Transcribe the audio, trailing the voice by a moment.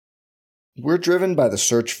We're driven by the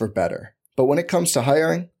search for better. But when it comes to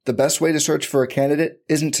hiring, the best way to search for a candidate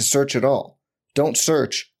isn't to search at all. Don't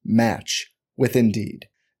search, match with Indeed.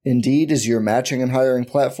 Indeed is your matching and hiring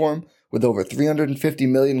platform with over 350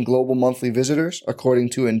 million global monthly visitors,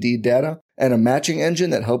 according to Indeed data, and a matching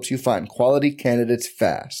engine that helps you find quality candidates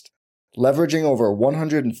fast. Leveraging over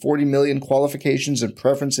 140 million qualifications and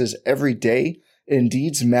preferences every day,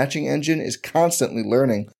 Indeed's matching engine is constantly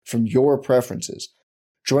learning from your preferences.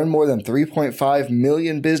 Join more than 3.5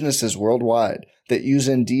 million businesses worldwide that use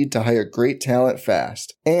Indeed to hire great talent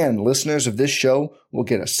fast. And listeners of this show will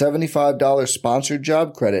get a $75 sponsored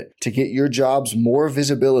job credit to get your jobs more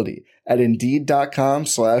visibility at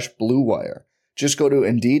Indeed.com/Blue Wire. Just go to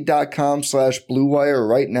Indeed.com/Blue Wire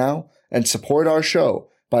right now and support our show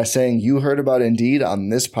by saying you heard about Indeed on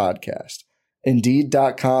this podcast.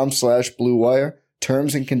 Indeed.com/Blue Wire.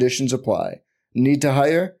 Terms and conditions apply. Need to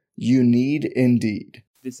hire? You need Indeed.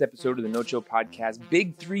 This episode of the No Chill Podcast,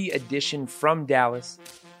 Big 3 edition from Dallas,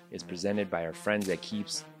 is presented by our friends at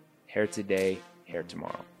Keeps. Hair today, hair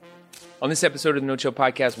tomorrow. On this episode of the No Chill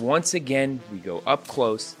Podcast, once again, we go up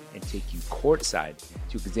close and take you courtside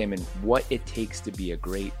to examine what it takes to be a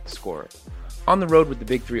great scorer. On the road with the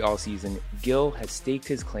Big 3 all season, Gil has staked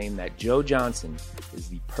his claim that Joe Johnson is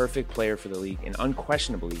the perfect player for the league and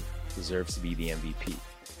unquestionably deserves to be the MVP.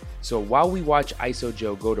 So while we watch ISO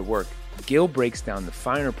Joe go to work, Gil breaks down the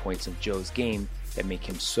finer points of Joe's game that make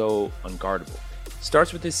him so unguardable.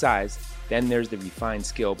 Starts with his size, then there's the refined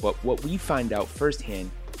skill, but what we find out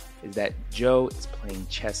firsthand is that Joe is playing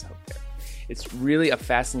chess out there. It's really a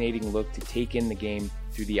fascinating look to take in the game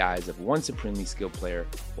through the eyes of one supremely skilled player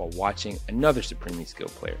while watching another supremely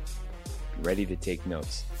skilled player. Be ready to take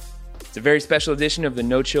notes. It's a very special edition of the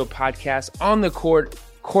No Chill Podcast on the court,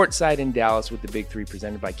 courtside in Dallas with the Big 3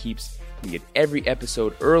 presented by Keeps. You can get every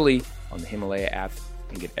episode early on the Himalaya app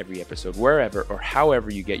and get every episode wherever or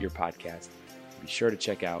however you get your podcast. Be sure to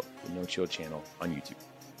check out the No Chill channel on YouTube.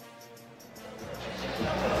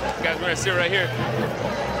 Guys, we're going to sit right here.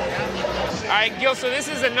 All right, Gil, so this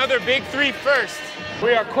is another Big 3 first.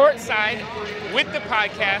 We are courtside with the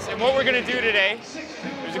podcast, and what we're going to do today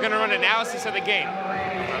is we're going to run analysis of the game.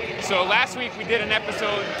 So last week we did an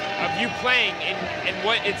episode of you playing and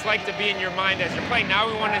what it's like to be in your mind as you're playing. Now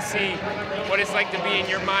we want to see what it's like to be in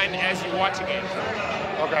your mind as you watch a game.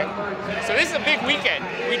 Okay. So this is a big weekend.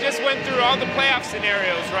 We just went through all the playoff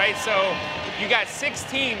scenarios, right? So you got 6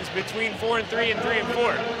 teams between 4-3 and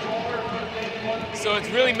 3-4. So it's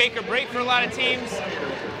really make or break for a lot of teams.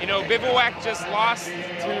 You know, Bivouac just lost to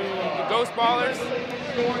the Ghost Ballers.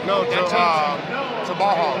 No, to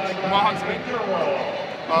Ball Hogs. Ball Hogs.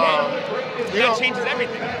 That changes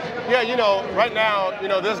everything. Yeah, you know, right now, you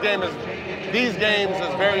know, these games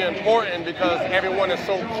is very important because everyone is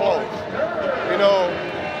so close. You know,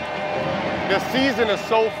 the season is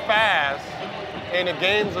so fast and the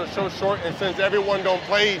games are so short, and since everyone don't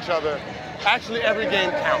play each other, actually every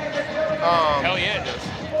game counts. Hell yeah, it does.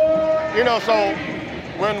 You know, so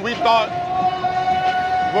when we thought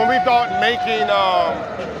making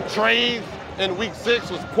trades in week 6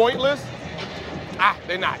 was pointless,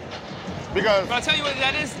 they're not. Because but I'll tell you what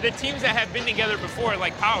that is, the teams that have been together before,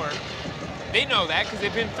 like Power, they know that because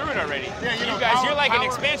they've been through it already. Yeah, you know, guys, Power, you're like an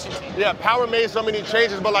expansion team. Yeah, Power made so many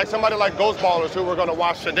changes, but like somebody like Ghost Ballers, who we're gonna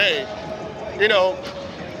watch today, you know,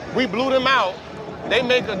 we blew them out. They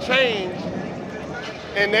make a change,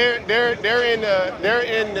 and they're in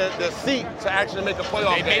the seat to actually make a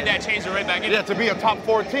playoff. They made that change right back in. Yeah, to be a top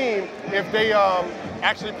 4 team if they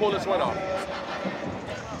actually pull this win off.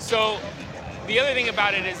 So the other thing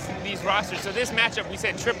about it is these rosters. So this matchup, we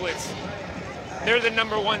said triplets. They're the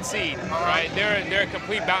number 1 seed, right? They're a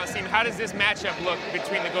complete balanced team. How does this matchup look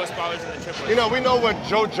between the Ghost Ballers and the triplets? You know, we know what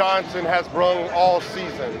Joe Johnson has brung all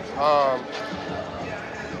season.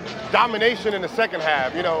 Domination in the second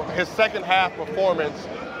half. You know, his second half performance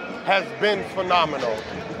has been phenomenal.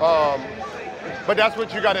 But that's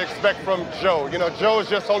what you got to expect from Joe. You know, Joe is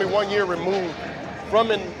just only 1 year removed from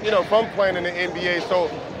playing in the NBA, so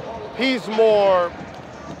he's more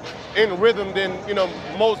in rhythm than, you know,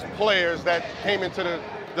 most players that came into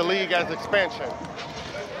the league as expansion.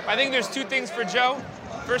 I think there's 2 things for Joe.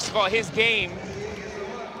 First of all, his game,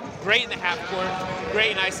 great in the half court,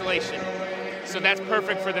 great in isolation. So that's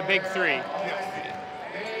perfect for the Big 3.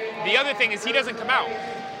 The other thing is he doesn't come out.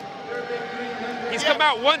 He's come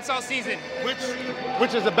out once all season.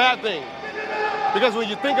 Which is a bad thing. Because when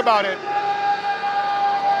you think about it,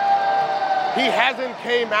 he hasn't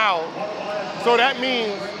came out, so that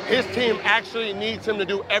means his team actually needs him to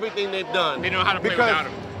do everything they've done. They don't know how to play without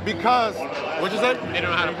him. Because, what'd you say? They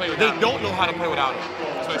don't know how to play without him. They don't know how to play without him.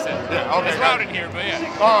 what I said. Yeah, okay. It's loud in here, but yeah.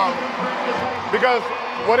 Because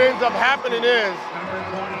what ends up happening is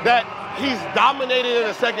that he's dominated in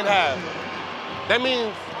the second half. That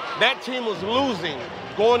means that team was losing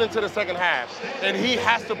going into the second half, and he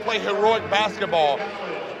has to play heroic basketball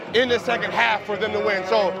in the second half for them to win.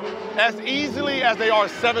 So as easily as they are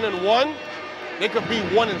 7-1, they could be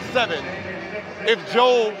 1-7 if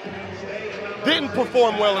Joe didn't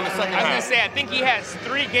perform well in the second half. I was gonna say, I think he has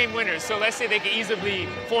 3 game winners, so let's say they could easily be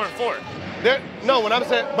 4-4. No, what I'm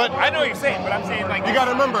saying, but I know what you're saying, but I'm saying like you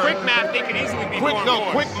gotta remember, quick math, they could easily be 4-4.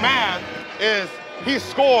 No, quick math is he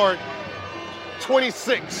scored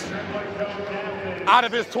 26 out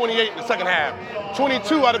of his 28 in the second half,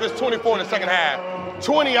 22 out of his 24 in the second half,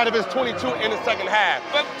 20 out of his 22 in the second half.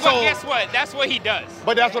 But guess what? That's what he does.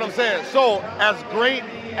 But that's what I'm saying. So as great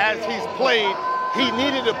as he's played, he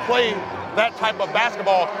needed to play that type of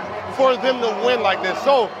basketball for them to win like this.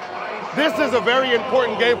 So this is a very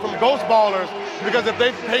important game from Ghost Ballers, because if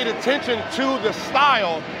they've paid attention to the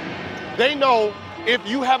style, they know if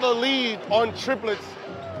you have a lead on triplets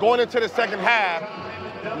going into the second half,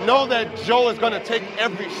 know that Joe is going to take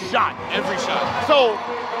every shot. So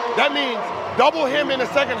that means double him in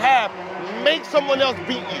the second half, make someone else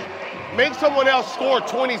beat you. Make someone else score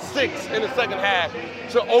 26 in the second half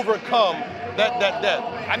to overcome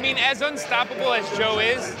that. I mean, as unstoppable as Joe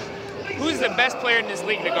is, who's the best player in this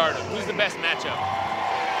league to guard him? Who's the best matchup?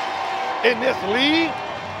 In this league,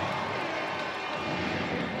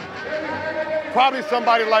 probably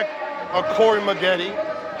somebody like a Corey Maggette,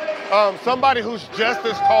 somebody who's just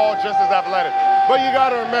as tall, just as athletic. But you got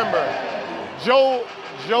to remember,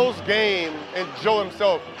 Joe's game and Joe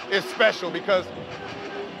himself is special because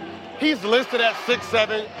he's listed at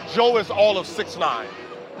 6'7". Joe is all of 6'9".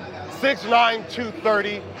 6'9",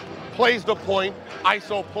 230, plays the point,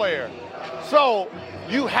 ISO player. So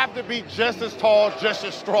you have to be just as tall, just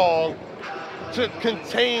as strong to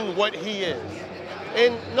contain what he is.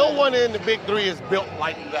 And no one in the Big 3 is built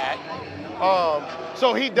like that.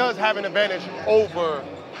 So he does have an advantage over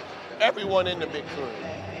everyone in the Big 3.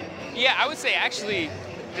 Yeah, I would say actually,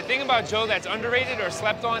 the thing about Joe that's underrated or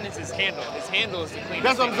slept on is his handle. His handle is the cleanest.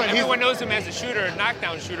 That's what I'm saying. Everyone knows him as a shooter, a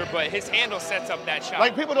knockdown shooter, but his handle sets up that shot.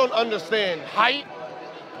 Like, people don't understand, height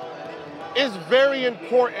is very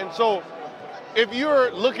important. So if you're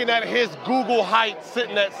looking at his Google height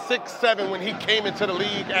sitting at 6'7" when he came into the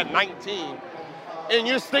league at 19, and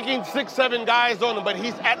you're sticking 6'7" guys on him, but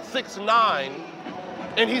he's at 6'9",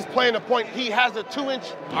 and he's playing a point, he has a 2-inch.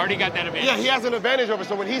 Already got that advantage. Yeah, he has an advantage over.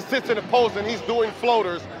 So when he sits in the post and he's doing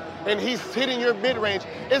floaters and he's hitting your mid-range,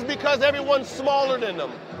 it's because everyone's smaller than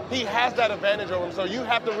him. He has that advantage over him. So you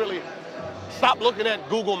have to really stop looking at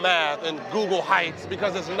Google Math and Google Heights,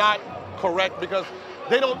 because it's not correct, because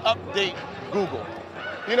they don't update Google.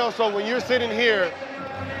 You know, so when you're sitting here,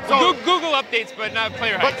 so Google updates, but not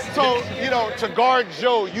player heights. But so, you know, to guard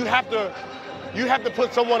Joe, you have to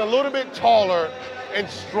put someone a little bit taller and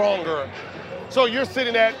stronger. So you're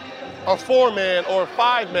sitting at a 4-man or a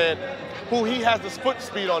 5-man who he has this foot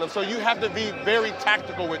speed on him. So you have to be very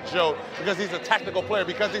tactical with Joe, because he's a tactical player,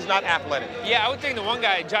 because he's not athletic. Yeah, I would think the one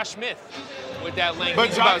guy, Josh Smith, with that length, but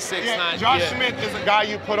he's about 6'9". Josh Smith is a guy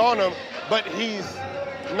you put on him, but he's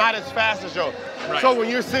not as fast as Joe. Right. So when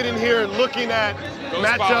you're sitting here looking at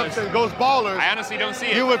matchups and Ghost Ballers, I honestly don't see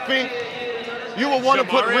it. You would think you would want to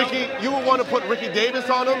put Ricky. You would want to put Ricky Davis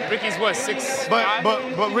on him. Ricky's what, 6'5"?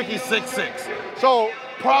 But Ricky's 6'6". So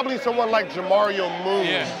probably someone like Jamario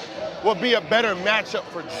Moon will be a better matchup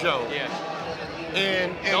for Joe. Yeah.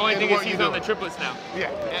 And the only thing is he's on the triplets now. Yeah.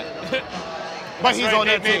 But he's on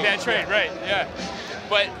that team. They made that trade, right? Yeah.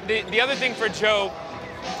 But the other thing for Joe,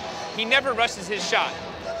 he never rushes his shot.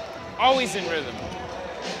 Always in rhythm.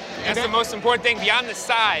 That's the most important thing. Beyond the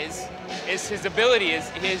size is his ability, is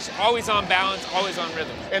he's always on balance, always on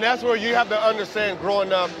rhythm. And that's where you have to understand,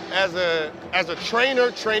 growing up as a trainer,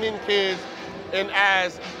 training kids, and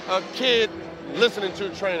as a kid listening to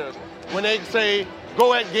trainers, when they say,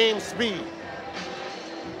 go at game speed.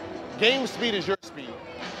 Game speed is your speed.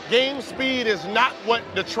 Game speed is not what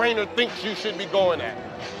the trainer thinks you should be going at.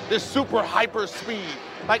 This super hyper speed.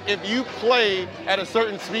 Like, if you play at a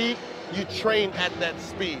certain speed, you train at that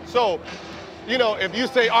speed. So, you know, if you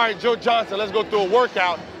say, all right, Joe Johnson, let's go through a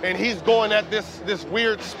workout, and he's going at this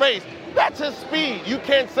weird space, that's his speed. You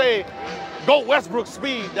can't say, go Westbrook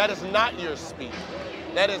speed. That is not your speed.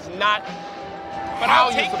 That is not But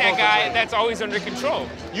I'll take that guy that's always under control.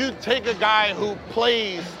 You take a guy who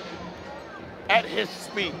plays at his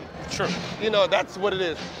speed. True. You know, that's what it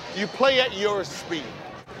is. You play at your speed.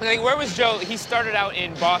 Like, where was Joe? He started out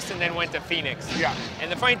in Boston, then went to Phoenix. Yeah.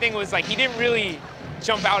 And the funny thing was, like, he didn't really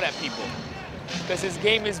jump out at people. because his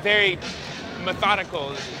game is very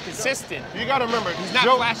methodical, consistent. You got to remember, he's not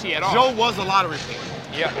flashy at all. Joe was a lottery pick.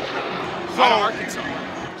 Yeah. So, out of Arkansas.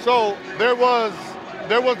 So there was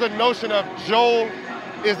the notion of Joe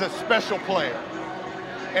is a special player.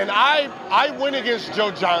 And I went against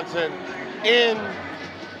Joe Johnson in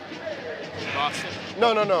Boston?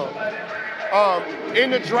 No.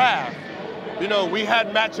 In the draft. You know, we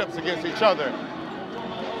had matchups against each other.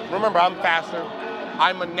 Remember, I'm faster.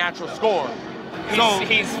 I'm a natural scorer.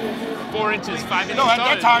 He's 4 inches, 5 inches No, at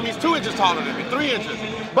taller. that time, he's 2 inches taller than me, 3 inches.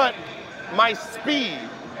 But my speed,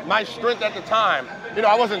 my strength at the time, you know,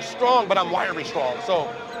 I wasn't strong, but I'm wiry strong. So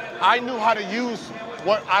I knew how to use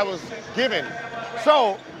what I was given.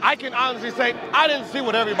 So I can honestly say I didn't see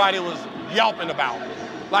what everybody was yelping about.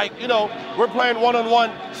 Like, you know, we're playing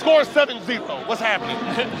one-on-one, score 7-0. What's happening?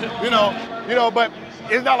 you know, but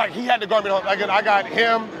it's not like he had to guard me. Like, I got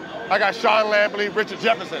him, I got Sean Lampley, Richard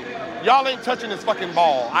Jefferson. Y'all ain't touching this fucking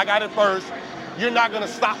ball. I got it first. You're not gonna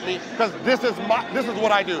stop me because this is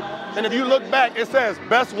what I do. And if you look back, it says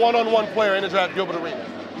best one-on-one player in the draft, Gilbert Arenas.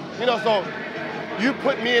 You know, so you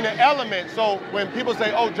put me in the element. So when people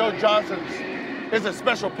say, oh, Joe Johnson is a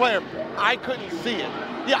special player, I couldn't see it.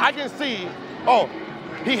 Yeah, I can see, oh,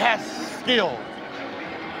 he has skill.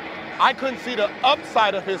 I couldn't see the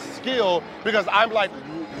upside of his skill because I'm like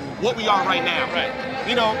what we are right now. Right.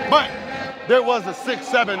 You know, but there was a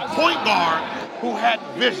 6'7" point guard who had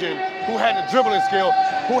vision, who had the dribbling skill,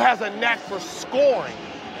 who has a knack for scoring.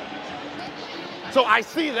 So I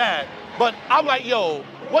see that, but I'm like, yo,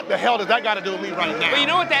 what the hell does that got to do with me right now? But you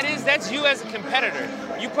know what that is? That's you as a competitor.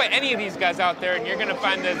 You put any of these guys out there and you're going to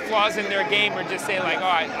find the flaws in their game or just say like,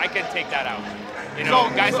 oh, I could take that out. You know,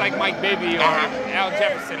 guys like Mike Bibby or Al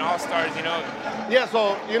Jefferson, all-stars, you know. Yeah,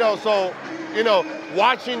 so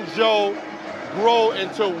watching Joe grow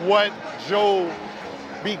into what Joe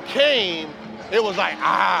became, it was like,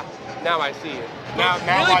 now I see it. Now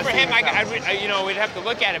really I for see him, it. we'd have to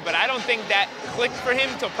look at it, but I don't think that clicked for him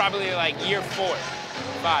until probably like year 4,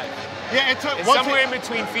 5. Yeah, it took somewhere in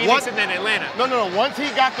between Phoenix and then Atlanta. No. Once he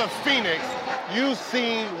got to Phoenix, you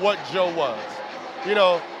seen what Joe was. You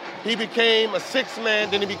know, he became a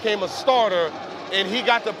 6-man, then he became a starter, and he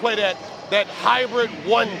got to play that hybrid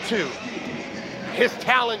 1-2. His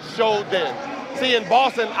talent showed then. See, in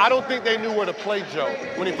Boston, I don't think they knew where to play Joe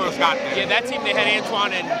when he first got there. Yeah, that team, they had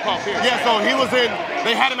Antoine and Paul Pierce. Yeah, so he was they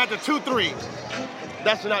had him at the 2-3.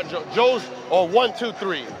 That's not Joe. Joe's, or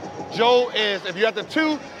 1-2-3. Joe is, if you're at the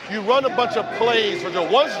 2, you run a bunch of plays for Joe.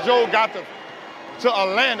 Once Joe got to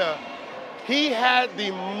Atlanta, he had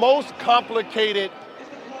the most complicated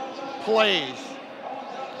plays.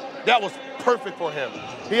 That was perfect for him.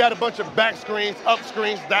 He had a bunch of back screens, up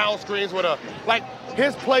screens, down screens with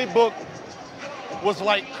his playbook was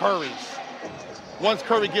like Curry's. Once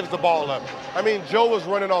Curry gives the ball up. I mean, Joe was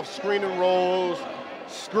running off screen and rolls,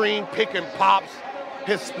 screen pick and pops.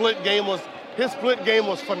 His split game was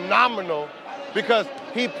phenomenal because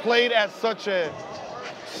he played at such a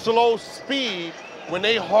slow speed when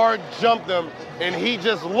they hard jumped him and he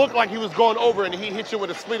just looked like he was going over and he hit you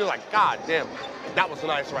with a split. Like, God damn, that was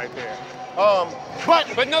nice right there.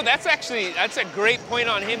 But no, that's a great point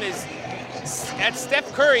on him is at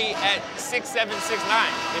Steph Curry at 6'7", 6'9".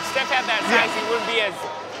 If Steph had that size, he wouldn't be as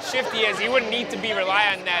shifty as he wouldn't need to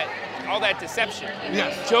rely on all that deception.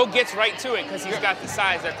 Yes. Joe gets right to it because he's got the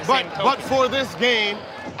size at the same token. But for this game,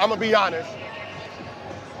 I'm gonna be honest,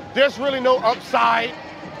 there's really no upside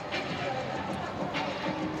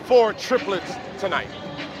for triplets tonight.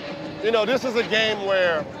 You know, this is a game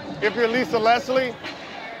where if you're Lisa Leslie,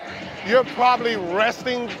 you're probably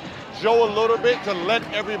resting Joe a little bit to let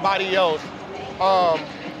everybody else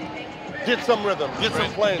get some rhythm, get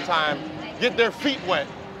some playing time, get their feet wet.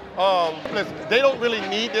 Listen, they don't really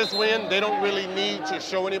need this win. They don't really need to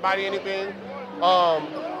show anybody anything.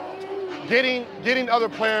 Getting other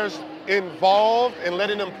players involved and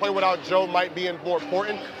letting them play without Joe might be more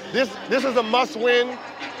important. This is a must-win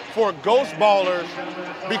for Ghost Ballers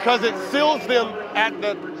because it seals them at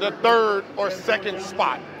the third or second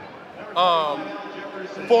spot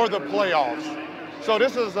for the playoffs. So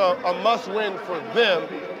this is a must-win for them,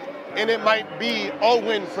 and it might be a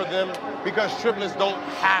win for them because triplets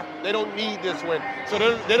they don't need this win. So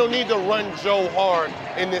they don't need to run Joe hard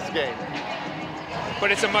in this game.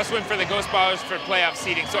 But it's a must-win for the Ghost Ballers for playoff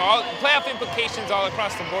seeding. So all playoff implications all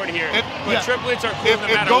across the board here. Triplets are cool no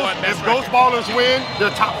matter what. If Ghost Ballers win,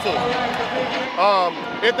 they're top 4.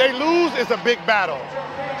 If they lose, it's a big battle.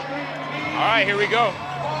 All right, here we go.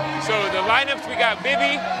 So the lineups, we got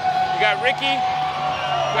Bibby, we got Ricky,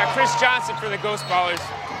 we got Chris Johnson for the Ghost Ballers.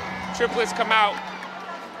 Triplets come out.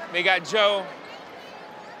 They got Joe,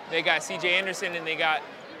 They got C.J. Anderson and they got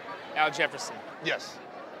Al Jefferson. Yes.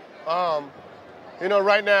 You know,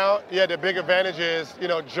 right now, yeah, the big advantage is, you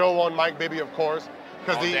know, Joe on Mike Bibby, of course,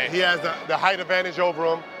 because he has the height advantage over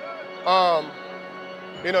him.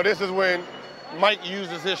 You know, this is when Mike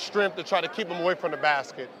uses his strength to try to keep him away from the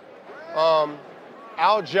basket.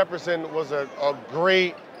 Al Jefferson was a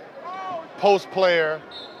great post player,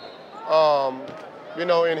 you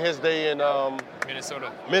know, in his day in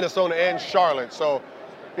Minnesota and Charlotte. So,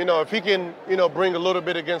 you know, if he can, you know, bring a little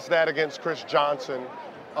bit against Chris Johnson,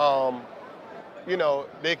 you know,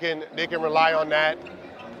 they can rely on that.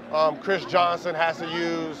 Chris Johnson has to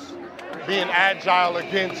use being agile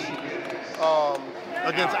against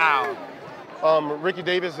Al. Ricky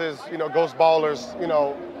Davis is, you know, Ghost Ballers, you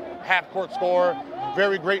know, half-court scorer,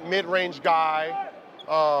 very great mid-range guy.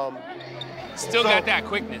 Still got that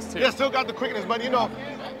quickness, too. Yeah, still got the quickness, but, you know,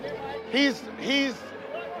 he's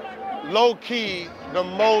low-key the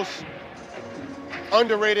most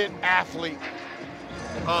underrated athlete.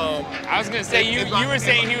 I was going to say, you were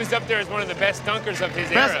saying he was up there as one of the best dunkers of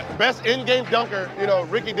his era. Best in-game dunker, you know,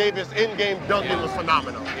 Ricky Davis in-game dunking was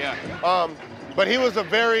phenomenal. Yeah. But he was a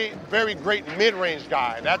very, very great mid-range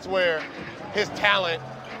guy. That's where his talent,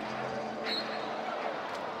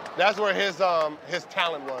 his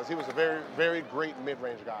talent was. He was a very, very great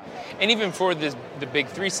mid-range guy. And even for the big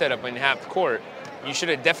three setup in half court, you should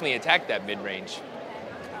have definitely attacked that mid-range.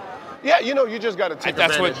 Yeah, you know, you just got to take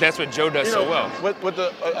advantage. That's what Joe does so well. With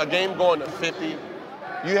a game going to 50,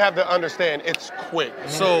 you have to understand it's quick. Mm-hmm.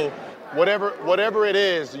 So whatever it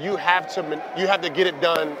is, you have to get it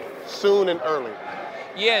done soon and early.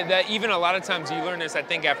 Yeah, that even a lot of times you learn this, I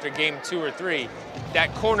think, after game 2 or 3,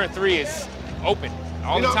 that corner 3 is open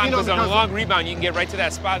all the time because on a long rebound, you can get right to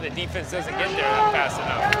that spot. The defense doesn't get there fast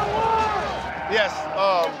enough. Yes,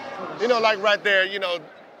 you know, like right there, you know,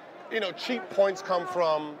 cheap points come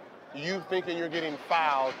from you thinking you're getting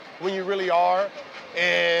fouled when you really are,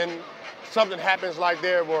 and something happens like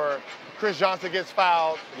there where Chris Johnson gets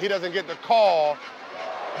fouled, he doesn't get the call,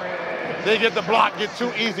 they get the block, get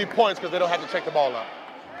 2 easy points because they don't have to check the ball up.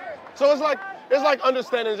 So it's like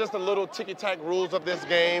understanding just the little ticky-tack rules of this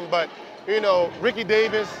game, but you know, Ricky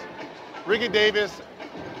Davis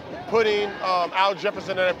putting Al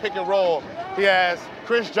Jefferson in a pick and roll. He has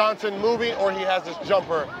Chris Johnson moving, or he has this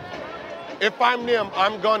jumper. If I'm them,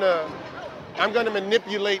 I'm gonna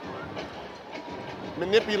manipulate.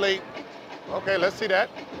 Okay, let's see that.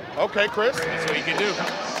 Okay, Chris. That's what you can do.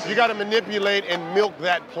 You got to manipulate and milk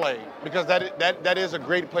that play because that is a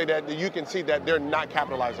great play that you can see that they're not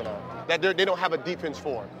capitalizing on. That they don't have a defense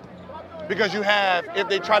for. Because you have, if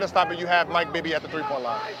they try to stop it, you have Mike Bibby at the 3-point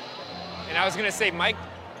line. And I was gonna say, Mike,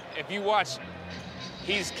 if you watch,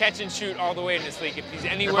 he's catch and shoot all the way in this league. If he's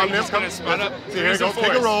anywhere, he's going to split up. See, here you go.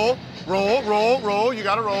 Pick and roll. Roll. You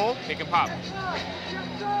got to roll. Pick and pop.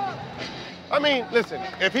 I mean, listen,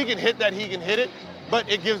 if he can hit that, he can hit it, but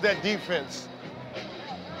it gives that defense.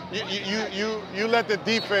 You let the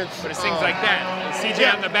defense. But it's things like that.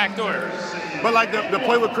 CJ on the back door. But like the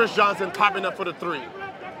play with Chris Johnson popping up for the 3.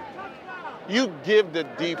 You give the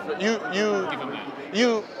defense.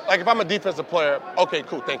 You like if I'm a defensive player, okay,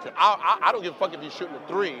 cool, thank you. I don't give a fuck if you're shooting a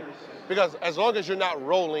 3, because as long as you're not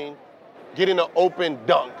rolling, getting an open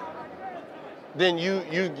dunk, then you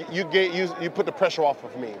put the pressure off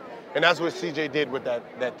of me, and that's what CJ did with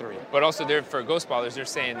that 3. But also, for Ghost Ballers, they're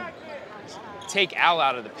saying take Al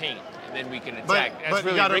out of the paint, and then we can attack. But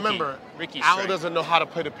you got to remember, Al doesn't know how to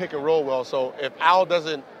play the pick and roll well. So if Al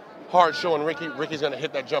doesn't hard show and Ricky's going to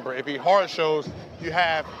hit that jumper. If he hard shows, you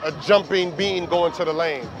have a jumping bean going to the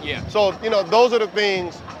lane. Yeah. So, you know, those are the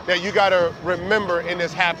things that you got to remember in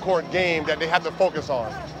this half-court game that they have to focus on.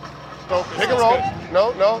 So pick and roll.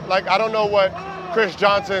 Good. No. Like, I don't know what Chris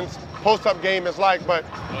Johnson's post-up game is like, but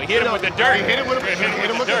well, he hit him with the dirt. He hit him with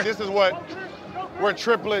the dirt. This is where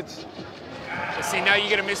triplets. See, now you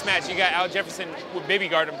get a mismatch. You got Al Jefferson with Bibby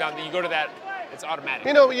guard him down. You go to that, it's automatic.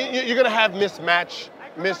 You know, you're going to have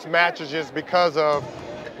mismatches just because of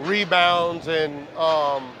rebounds and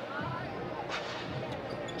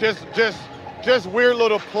just weird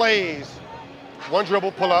little plays. One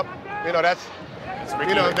dribble pull up, you know, that's his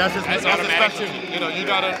specialty. You know, you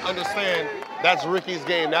got to understand that's Ricky's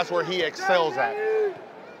game. That's where he excels at.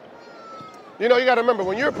 You know, you got to remember,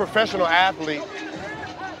 when you're a professional athlete,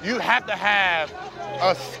 you have to have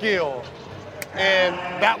a skill, and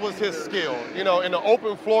that was his skill. You know, in the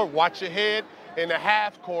open floor, watch your head. In the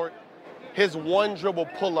half court, his one dribble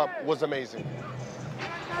pull-up was amazing.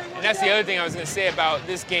 And that's the other thing I was going to say about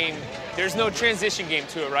this game. There's no transition game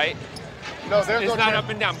to it, right? No, there's it's not up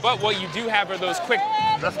and down. But what you do have are those quick,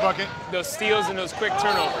 that's bucket, those steals and those quick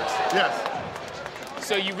turnovers. Yes.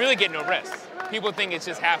 so you really get no rest. People think it's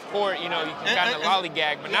just half court, you know, you can kind of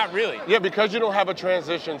lollygag, but not really. Yeah, because you don't have a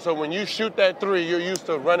transition. So when you shoot that three, you're used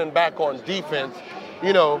to running back on defense,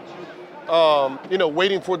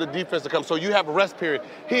 waiting for the defense to come. So you have a rest period.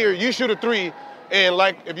 Here, you shoot a three, and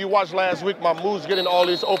like if you watched last week, my moves getting all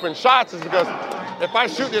these open shots is because if I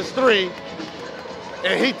shoot this three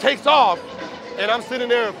and he takes off, and I'm sitting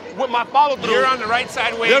there with my follow-through. You're on the right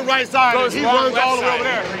side waiting. The right side, goes he wrong, runs all the way side. over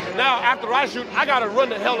there. Now, after I shoot, I got to run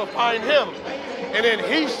the hell to find him. And then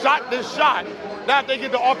he shot this shot. Now if they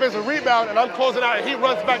get the offensive rebound and I'm closing out and he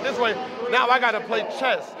runs back this way, now I got to play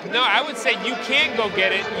chess. No, I would say you can't go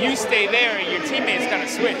get it. You stay there and your teammates got to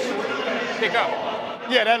switch. Pick up.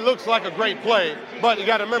 Yeah, that looks like a great play. But you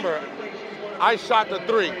got to remember, I shot the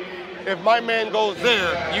three. If my man goes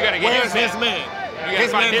there, you gotta get where's his man?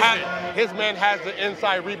 His man has the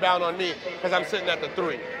inside rebound on me because I'm sitting at the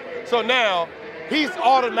three. So now he's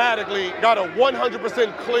automatically got a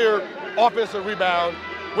 100% clear offensive rebound,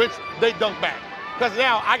 which they dunk back. Because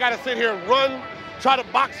now I got to sit here and run, try to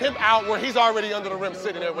box him out where he's already under the rim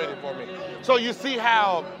sitting there waiting for me. So you see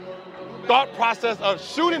how thought process of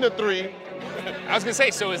shooting the three. I was going to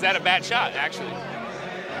say, so is that a bad shot, actually?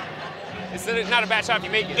 It's not a bad shot if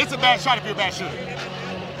you make it. It's a bad shot if you're a bad shooter.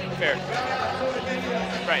 Fair.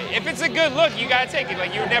 Right. If it's a good look, you got to take it.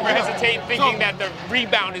 Like, you would never hesitate thinking that the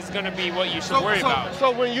rebound is going to be what you should worry about.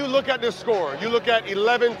 So when you look at this score, you look at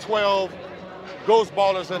 11-12 ghost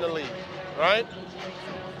ballers in the league, right?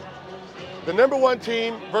 The number one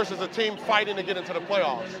team versus a team fighting to get into the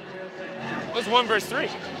playoffs. What's 1 versus 3?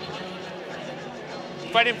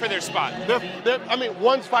 Fighting for their spot.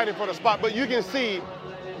 One's fighting for the spot, but you can see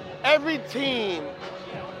every team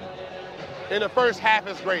in the first half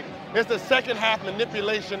is great. It's the second half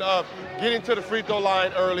manipulation of getting to the free throw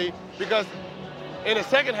line early, because in the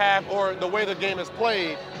second half, or the way the game is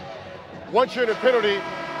played, once you're in a penalty,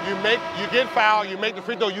 you get fouled, you make the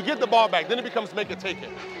free throw, you get the ball back, then it becomes make it take it.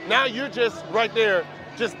 Now you're just right there,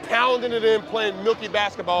 just pounding it in, playing milky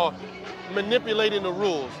basketball, manipulating the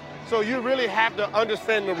rules. So you really have to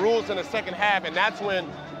understand the rules in the second half, and that's when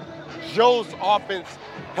Joe's offense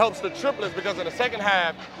helps the triplets, because in the second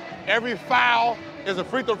half, every foul is a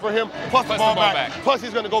free throw for him, plus the ball back. Plus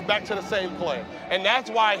he's going to go back to the same play. And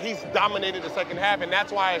that's why he's dominated the second half, and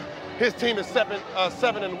that's why his team is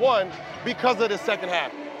 7-1, because of the second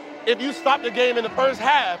half. If you stop the game in the first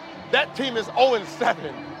half, that team is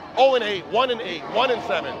 0-7, 0-8, 1-8,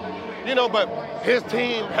 1-7. But his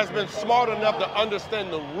team has been smart enough to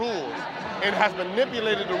understand the rules and has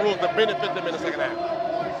manipulated the rules to benefit them in the second half.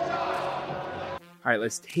 All right,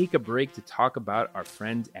 let's take a break to talk about our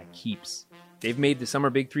friends at Keeps. They've made the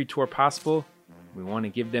Summer Big 3 tour possible. We want to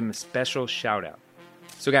give them a special shout out.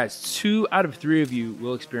 So guys, 2 out of 3 of you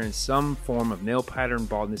will experience some form of nail pattern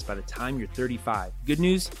baldness by the time you're 35. Good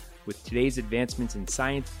news, with today's advancements in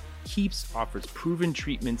science, Keeps offers proven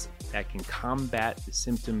treatments that can combat the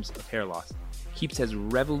symptoms of hair loss. Keeps has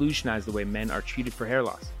revolutionized the way men are treated for hair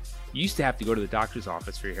loss. You used to have to go to the doctor's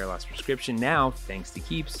office for your hair loss prescription. Now, thanks to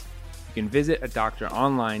Keeps, you can visit a doctor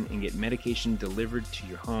online and get medication delivered to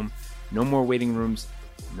your home. No more waiting rooms,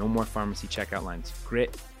 no more pharmacy checkout lines.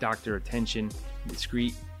 Grit, doctor attention,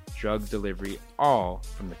 discreet drug delivery, all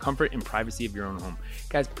from the comfort and privacy of your own home.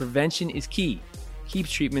 Guys, prevention is key.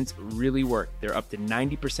 Keeps treatments really work. They're up to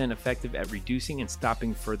 90% effective at reducing and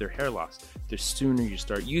stopping further hair loss. The sooner you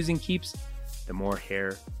start using Keeps, the more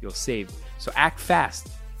hair you'll save. So act fast.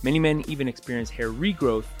 Many men even experience hair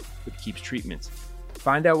regrowth with Keeps treatments.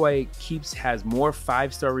 Find out why Keeps has more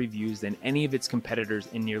 5-star reviews than any of its competitors,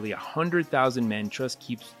 and nearly 100,000 men trust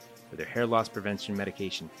Keeps for their hair loss prevention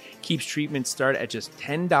medication. Keeps treatments start at just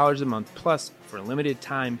 $10 a month, plus for a limited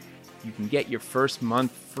time, you can get your first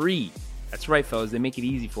month free. That's right, fellas, they make it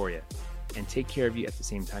easy for you and take care of you at the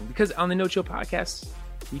same time, because on the No Chill Podcast,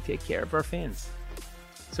 we take care of our fans.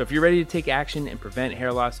 So if you're ready to take action and prevent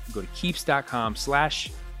hair loss, go to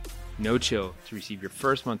keeps.com/No Chill to receive your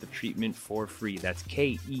first month of treatment for free. That's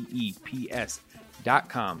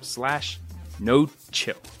KEEPS.com/No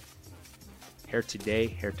Chill. Hair today,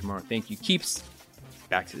 hair tomorrow. Thank you, Keeps.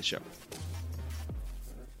 Back to the show.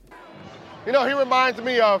 He reminds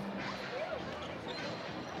me of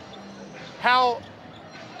how,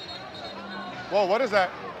 whoa, what is that?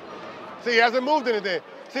 See, he hasn't moved anything.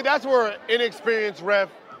 See, that's where an inexperienced ref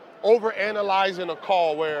overanalyzing a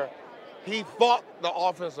call where he thought the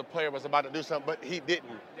offensive player was about to do something, but he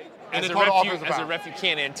didn't. As a ref, you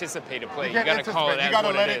can't anticipate a play. You got to call it as what it is. You got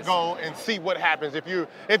to let it go and see what happens. If you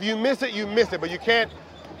miss it, you miss it, but you can't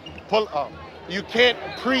pull up. You can't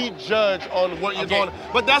prejudge on what you're doing.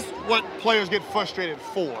 But that's what players get frustrated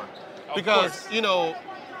for. Because, you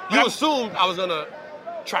assumed I was going to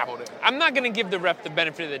travel there. I'm not going to give the ref the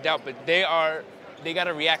benefit of the doubt, but they got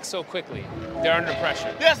to react so quickly. They're under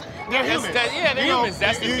pressure. Yes, they're humans. They're humans.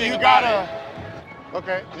 That's the thing you about gotta, it.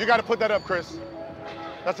 Okay, you got to put that up, Chris.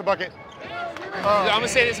 That's a bucket. I'm going to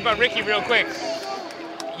say this about Ricky real quick.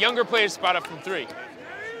 Younger players spot up from 3.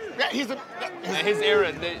 Yeah, his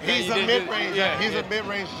era. He's a mid-range. He's a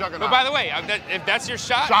mid-range juggernaut. But by the way, if that's your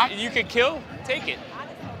shot, you can kill, take it.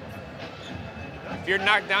 If you're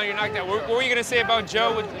knocked down, you're knocked down. What were you going to say about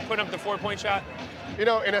Joe with putting up the 4-point shot? In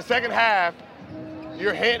the second half,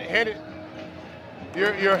 you're hanging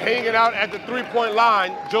out at the 3-point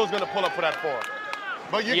line. Joe's going to pull up for that 4.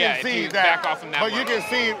 But you can see that. Back off from that. But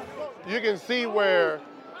you can see where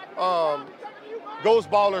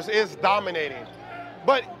Ghost Ballers is dominating.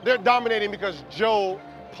 But they're dominating because Joe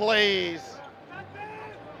plays.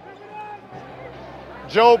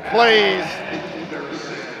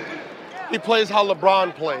 He plays how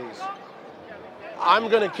LeBron plays. I'm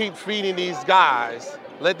going to keep feeding these guys,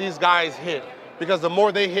 let these guys hit. Because the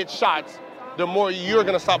more they hit shots, the more you're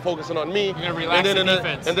going to stop focusing on me. You're going to relax the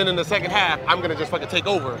defense. And then in the second half, I'm going to just fucking take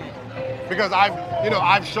over. Because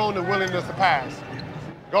I've shown the willingness to pass.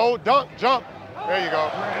 Go, dunk, jump. There you go.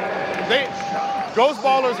 Ghost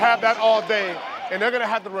Ballers have that all day, and they're going to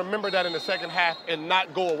have to remember that in the second half and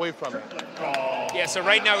not go away from it. Yeah, so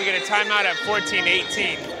right now we get a timeout at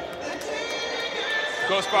 14-18.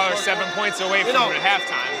 Ghost Ballers 7 points away from it at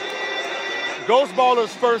halftime. Ghost Ballers'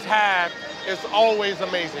 first half is always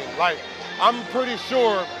amazing. Like, I'm pretty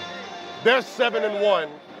sure they're 7-1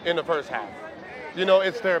 in the first half.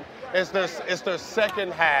 It's their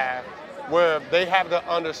second half where they have to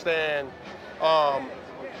understand.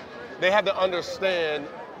 They have to understand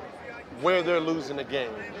where they're losing the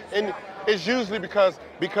game. And it's usually because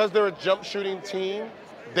they're a jump shooting team,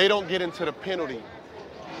 they don't get into the penalty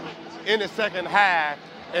in the second half,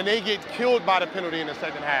 and they get killed by the penalty in the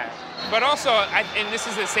second half. But also, and this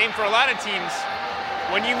is the same for a lot of teams,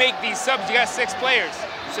 when you make these subs, you got 6 players.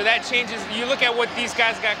 So that changes. You look at what these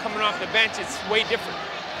guys got coming off the bench, it's way different.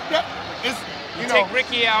 Yep. You take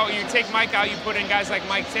Ricky out, you take Mike out, you put in guys like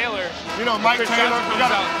Mike Taylor. Mike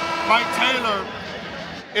Taylor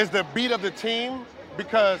is the beat of the team,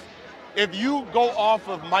 because if you go off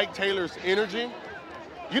of Mike Taylor's energy,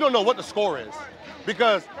 you don't know what the score is.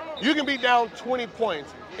 Because you can be down 20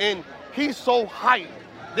 points, and he's so hyped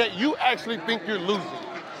that you actually think you're losing.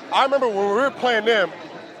 I remember when we were playing them,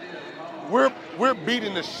 we're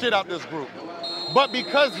beating the shit out this group. But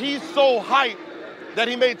because he's so hyped that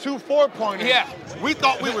he made 2 4-pointers, we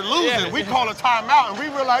thought we were losing. Yeah. We called a timeout, and we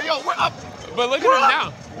realized, we're up. But look at him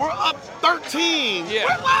now. We're up 13. Yeah.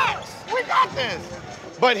 Relax. We got this.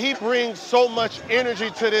 But he brings so much energy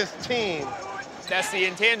to this team. That's the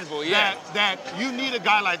intangible, yeah. That you need a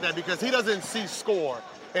guy like that, because he doesn't see score,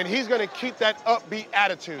 and he's going to keep that upbeat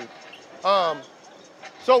attitude.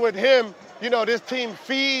 So with him, this team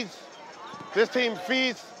feeds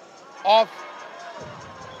off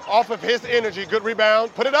of his energy. Good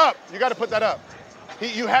rebound. Put it up. You got to put that up.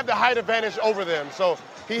 You have the height advantage over them, so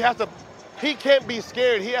he can't be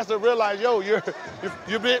scared. He has to realize, you're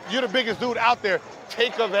the biggest dude out there.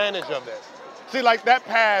 Take advantage of this. See, like that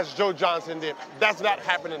pass Joe Johnson did, that's not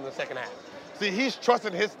happening in the second half. See, he's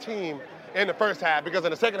trusting his team in the first half, because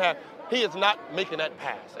in the second half, he is not making that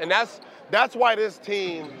pass. And that's why this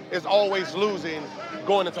team is always losing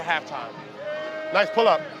going into halftime. Nice pull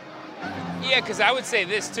up. Yeah, because I would say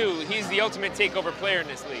this too. He's the ultimate takeover player in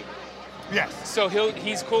this league. Yes. So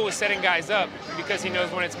he's cool with setting guys up, because he knows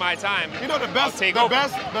when it's my time. The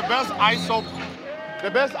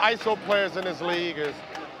best ISO players in this league is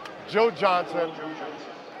Joe Johnson,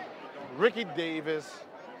 Ricky Davis,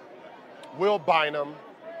 Will Bynum,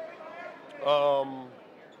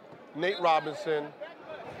 Nate Robinson.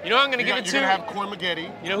 I'm going to give it to. You're going to have Corey Maggette.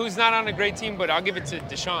 Who's not on a great team, but I'll give it to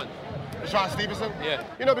Deshaun. Deshaun Stevenson? Yeah.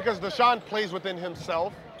 Because Deshaun plays within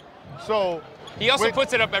himself. So he also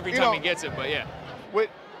puts it up every time he gets it, but yeah. With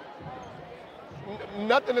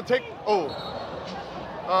nothing to take.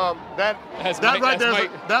 That's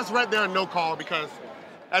right there, no call, because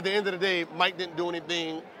at the end of the day, Mike didn't do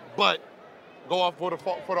anything but go off for the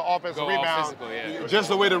offensive rebound. Physical, yeah. Just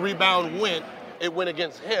the way the rebound went, it went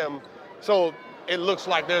against him. So it looks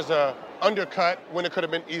like there's a undercut when it could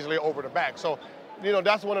have been easily over the back. So,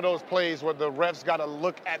 that's one of those plays where the refs got to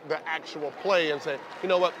look at the actual play and say, you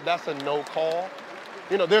know what, that's a no call.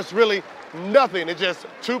 There's really nothing. It's just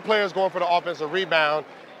 2 players going for the offensive rebound.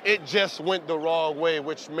 It just went the wrong way,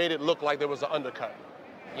 which made it look like there was an undercut.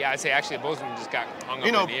 Yeah, I'd say actually both of them just got hung up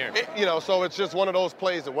in the air. So it's just one of those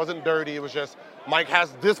plays. It wasn't dirty. It was just Mike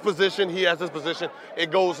has this position, he has this position.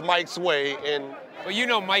 It goes Mike's way. But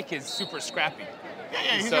Mike is super scrappy. Yeah,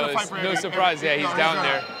 he's so gonna fight for no surprise. Yeah, he's down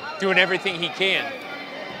there doing everything he can.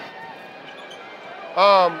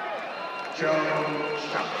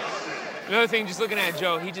 Another thing, just looking at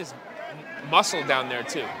Joe, he just muscled down there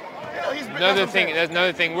too. Another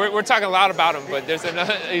thing. We're talking a lot about him, but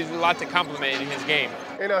he's a lot to compliment in his game.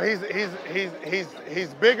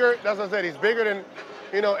 He's bigger. That's what I said. He's bigger than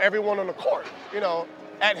everyone on the court.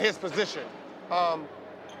 At his position. When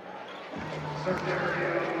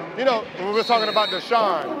we're talking about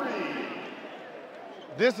Deshaun,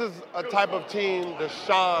 this is a type of team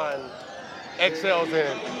Deshaun excels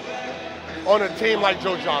in on a team like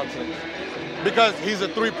Joe Johnson, because he's a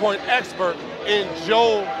three-point expert. And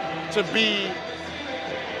Joe, to be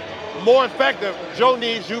more effective, Joe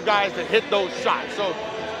needs you guys to hit those shots. So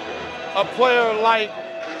a player like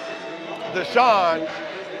Deshaun,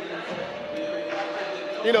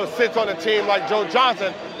 sits on a team like Joe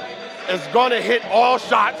Johnson, is going to hit all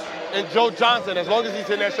shots. And Joe Johnson, as long as he's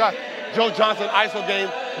hitting that shot, Joe Johnson ISO game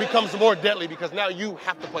becomes more deadly, because now you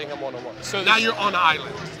have to play him one-on-one. So now you're on the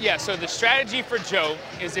island. Yeah, so the strategy for Joe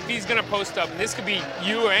is, if he's going to post up, and this could be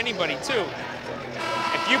you or anybody too,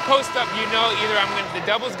 if you post up, either the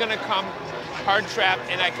double's going to come, hard trap,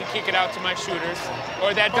 and I can kick it out to my shooters,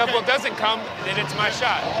 or that double doesn't come, then it's my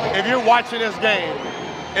shot. If you're watching this game,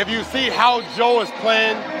 if you see how Joe is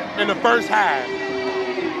playing in the first half,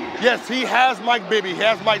 yes, he has Mike Bibby, he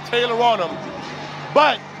has Mike Taylor on him,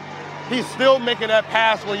 but he's still making that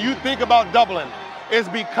pass. When you think about doubling, it's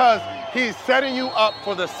because he's setting you up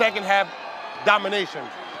for the second half domination.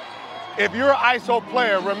 If you're an ISO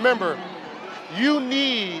player, remember, you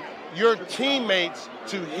need your teammates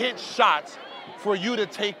to hit shots for you to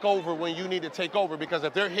take over when you need to take over, because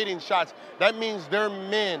if they're hitting shots, that means their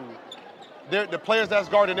men, the players that's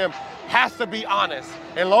guarding them, has to be honest.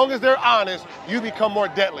 And long as they're honest, you become more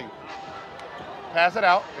deadly. Pass it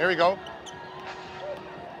out. Here we go.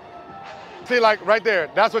 See, like right there,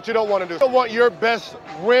 that's what you don't want to do. You don't want your best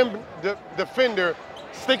rim defender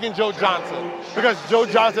sticking Joe Johnson, because Joe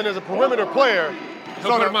Johnson is a perimeter player.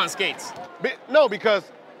 He'll put him on skates. No,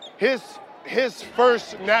 because his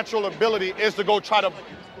first natural ability is to go try to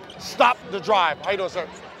stop the drive. How you doing, sir?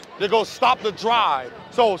 To go stop the drive.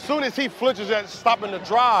 So as soon as he flinches at stopping the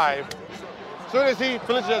drive,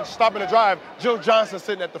 Joe Johnson's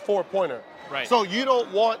sitting at the four-pointer. Right. So you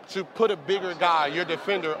don't want to put a bigger guy, your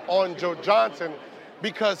defender, on Joe Johnson,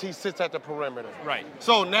 because he sits at the perimeter. Right.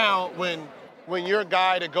 So now when your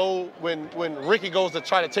guy when Ricky goes to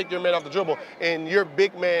try to take your man off the dribble, and your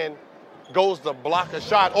big man goes to block a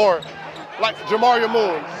shot, or like Jamario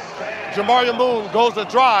Moon goes to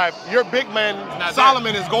drive, your big man,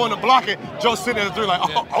 Solomon, is going to block it, Joe's sitting there like,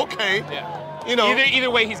 oh, okay. Yeah.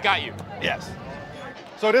 Either way, he's got you. Yes.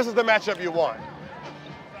 So this is the matchup you want.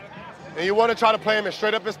 And you want to try to play him as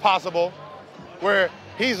straight up as possible, where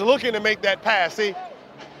he's looking to make that pass. See?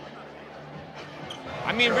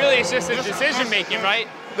 I mean, really, it's just a decision-making, right?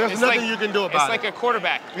 There's nothing you can do about it. It's like a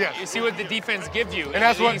quarterback. Yes. You see what the defense gives you. And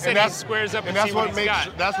that's what he squares up and see what he's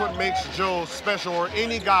got. That's what makes Joe special, or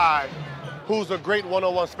any guy who's a great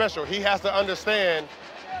one-on-one special. He has to understand,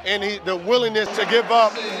 and the willingness to give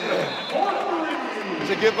up,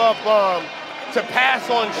 to pass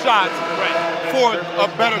on shots for a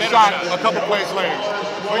better shot a couple plays later.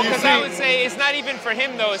 Because I would say it's not even for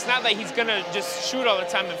him, though. It's not like he's going to just shoot all the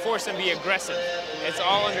time and force him to be aggressive. It's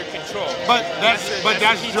all under control. But that's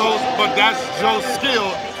Joe's skill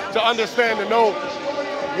to understand, to know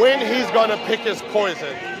when he's going to pick his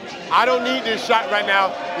poison. I don't need this shot right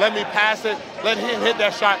now. Let me pass it. Let him hit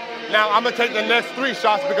that shot. Now I'm going to take the next 3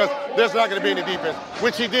 shots, because there's not going to be any defense,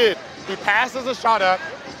 which he did. He passes a shot up.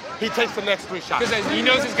 He takes the next 3 shots. Because he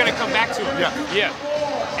knows it's going to come back to him. Yeah.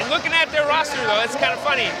 And looking at their roster, though, it's kind of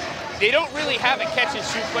funny. They don't really have a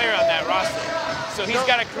catch-and-shoot player on that roster. So he's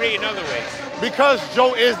got to create in other ways. Because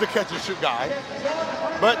Joe is the catch-and-shoot guy.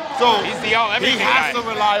 But so he's the all-everything he has to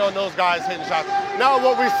rely on those guys hitting shots. Now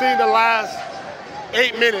what we've seen the last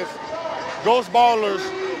 8 minutes, Ghost Ballers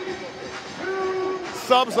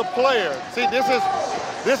subs a player. See, this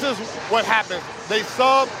is what happens. They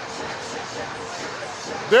sub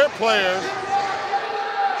their players.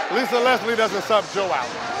 Lisa Leslie doesn't sub Joe out,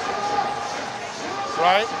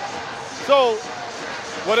 right? So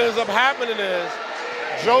what ends up happening is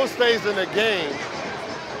Joe stays in the game.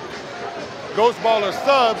 Ghost Baller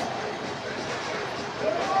subs.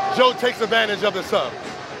 Joe takes advantage of the subs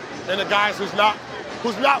and the guys who's not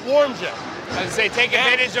warmed yet. I would say take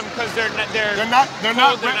advantage of them because they're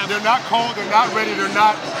not cold, they're not ready,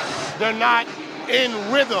 they're not in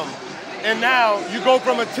rhythm. And now you go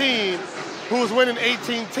from a team who's winning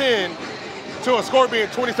 18-10 to a score being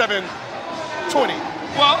 27-20.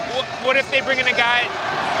 Well, what if they bring in a guy,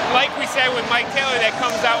 like we said with Mike Taylor, that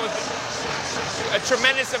comes out with a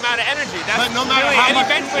tremendous amount of energy? That's But no matter really how any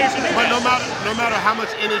much, bench players should do but that. no matter how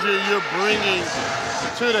much energy you're bringing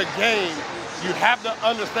to the game, you have to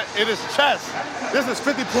understand it is chess. This is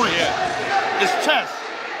 50 points. Yeah. It's chess.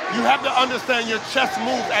 You have to understand your chess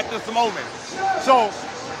moves at this moment. So,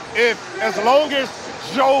 as long as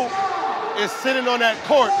Joe is sitting on that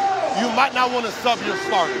court, you might not want to sub your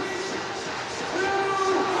starters.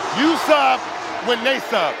 You sub when they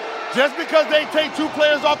sub. Just because they take 2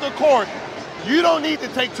 players off the court, you don't need to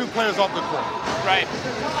take 2 players off the court. Right.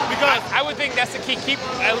 Because I would think that's the key. Keep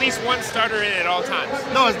at least one starter in at all times.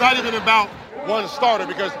 no, it's not even about one starter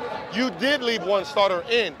because you did leave one starter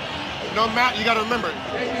in. No matter, you got to remember,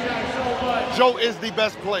 Joe is the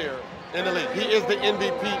best player in the league. He is the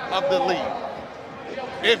MVP of the league.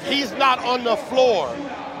 If he's not on the floor,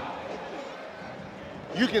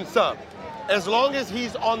 you can sub. As long as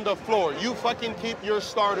he's on the floor, you fucking keep your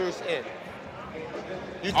starters in.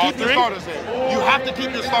 You All keep your three? starters in. You have to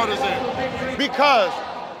keep your starters in because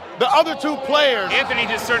the other 2 players. Anthony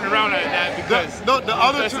just turned around at that because The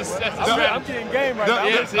other that's 2. a strategy. I'm getting game right now.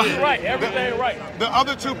 Yes, It's right. Everything right. The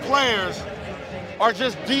other 2 players are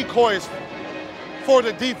just decoys for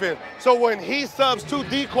the defense. So when he subs 2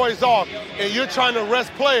 decoys off and you're trying to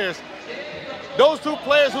rest players, those 2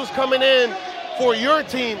 players who's coming in for your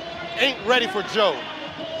team ain't ready for Joe.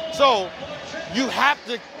 So you have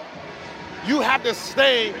to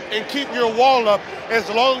stay and keep your wall up as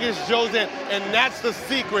long as Joe's in. And that's the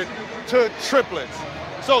secret to triplets.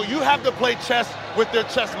 So you have to play chess with their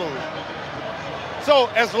chess moves. So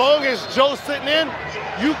as long as Joe's sitting in,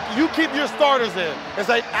 you keep your starters in and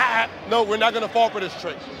say, no, we're not gonna fall for this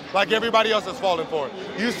trick like everybody else is falling for.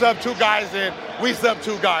 You sub 2 guys in, we sub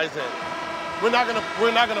 2 guys in. We're not gonna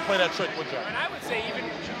play that trick with Joe. And I would say even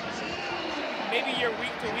maybe your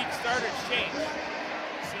week-to-week starters change.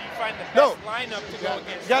 So you find the best lineup to go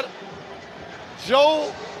against.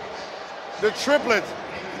 Joe, the triplets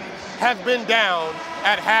have been down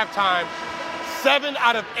at halftime 7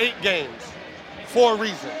 out of 8 games for a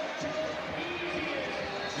reason.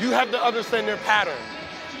 You have to understand their pattern.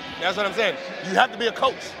 That's what I'm saying. You have to be a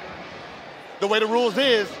coach. The way the rules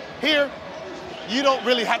is, here, you don't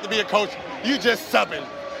really have to be a coach. You just subbing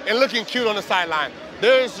and looking cute on the sideline.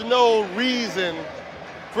 There's no reason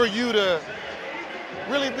for you to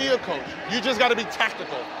really be a coach. You just got to be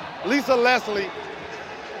tactical. Lisa Leslie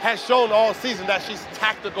has shown all season that she's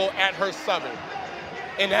tactical at her subbing.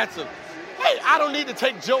 And that's hey, I don't need to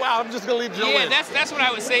take Joe out. I'm just going to leave Joe in. Yeah, that's what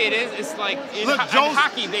I would say it is. It's like in Look,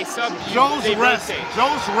 hockey, they sub. Joe's they rest. rotate.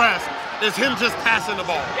 Joe's rest is him just passing the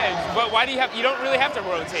ball. Yeah, but why do you don't really have to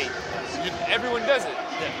rotate. Everyone does it.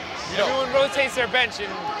 Yeah. Everyone rotates their bench,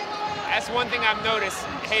 and that's one thing I've noticed.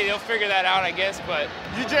 Hey, they'll figure that out, I guess, but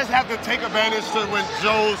You just have to take advantage to when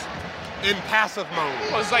Joe's in passive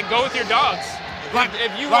mode. well, it's like go with your dogs. Like,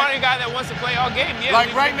 If you want a guy that wants to play all game, yeah.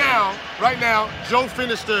 Like right now, Joe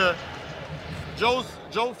finished the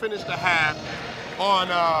half on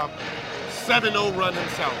a 7-0 run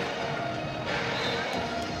himself.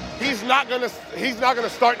 He's not gonna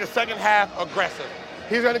start the second half aggressive.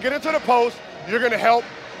 He's gonna get into the post. You're gonna help.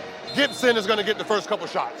 Gibson is gonna get the first couple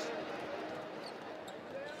shots.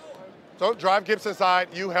 So drive Gibson side.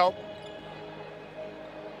 You help.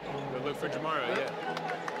 We'll look for Jamaro,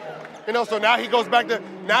 yeah. So now he goes back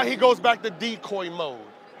to decoy mode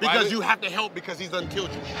because you have to help because he's done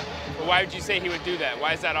killed you. But why would you say he would do that?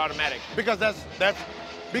 Why is that automatic? Because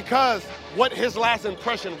because what his last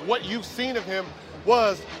impression, what you've seen of him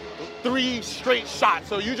was 3 straight shots.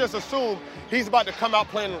 So you just assume he's about to come out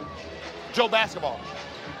playing Joe basketball.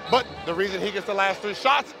 But the reason he gets the last 3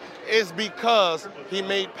 shots is because he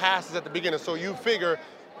made passes at the beginning. So you figure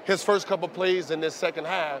his first couple plays in this second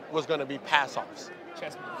half was going to be pass-offs.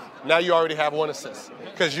 Chess moves. Now you already have 1 assist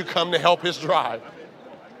because you come to help his drive.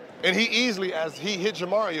 And he easily, as he hit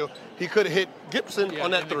Jamario, he could have hit Gibson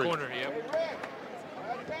on that in 3. The corner, yep.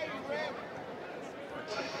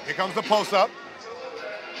 Here comes the post-up.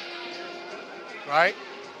 Right?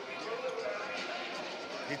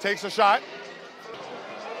 He takes a shot.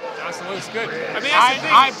 Johnson looks good. I mean, that's the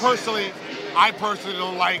thing. I personally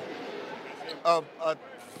don't like a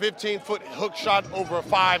 15-foot hook shot over a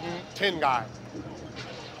 5'10" guy.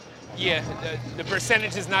 Yeah, the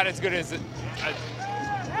percentage is not as good as a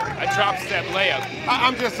drop step layup.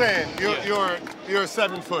 I'm just saying, you're a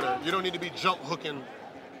 7-footer. You don't need to be jump hooking.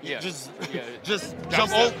 Yeah. Just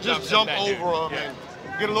Jump jump back over there. him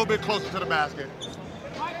and get a little bit closer to the basket.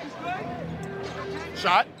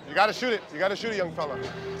 Shot. You got to shoot it. You got to shoot it, young fella.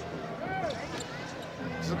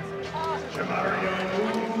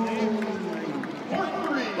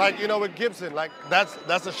 Like, you know, with Gibson, like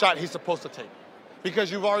that's a shot he's supposed to take.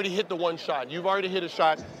 Because you've already hit the one shot. You've already hit a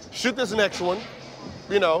shot. Shoot this next one,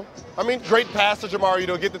 you know. I mean, great pass to Jamari,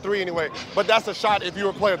 to get the 3 anyway. But that's a shot, if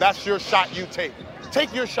you're a player, that's your shot you take.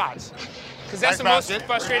 Take your shots. Because that's the most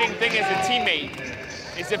frustrating thing as a teammate,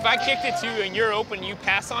 is if I kicked it to you and you're open, you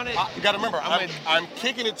pass on it. You got to remember, I'm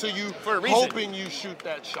kicking it to you for a reason. Hoping you shoot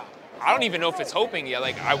that shot. I don't even know if it's hoping yet.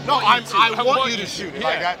 Like, I want you to shoot it. Yeah.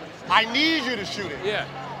 Like, I need you to shoot it. Yeah.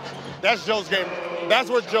 That's Joe's game. That's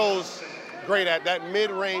what Joe's great at, that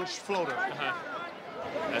mid-range floater.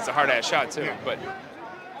 That's a hard-ass shot, too. Yeah. But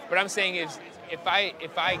what I'm saying is, if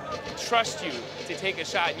I trust you to take a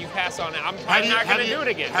shot and you pass on it, I'm probably not going to do it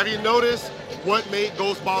again. Have you noticed what made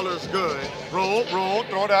Ghost Ballers good? Roll,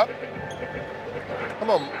 throw it up. Come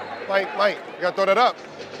on, Mike, you got to throw that up.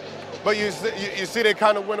 But you see they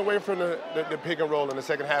kind of went away from the pick and roll in the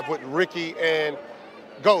second half with Ricky and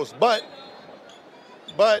Ghost. But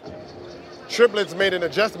Triplets made an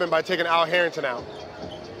adjustment by taking Al Harrington out.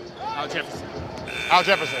 Al Jefferson.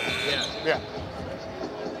 Yeah.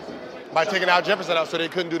 By taking Al Jefferson out so they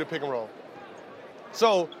couldn't do the pick and roll.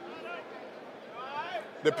 So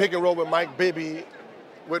the pick and roll with Mike Bibby,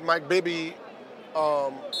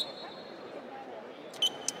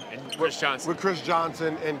 and Chris Johnson. With Chris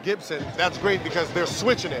Johnson and Gibson, that's great because they're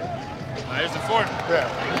switching it. There's the 4.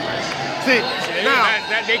 Yeah. See, now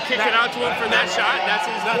they kicked it out to him for that shot. That's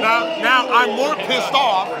his. Now I'm more pissed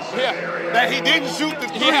off that he didn't shoot the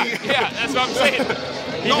 3. Yeah, that's what I'm saying.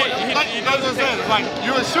 That's what I'm saying. It's like,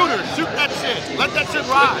 you're a shooter. Shoot that shit. Let that shit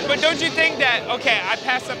ride. But don't you think that, okay, I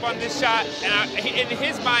passed up on this shot, and in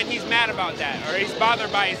his mind, he's mad about that, or he's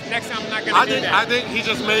bothered by it. Next time, I'm not going to do that. I think he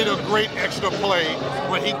just made a great extra play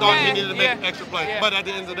when he thought he needed to make an extra play. Yeah. But at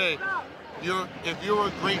the end of the day, if you're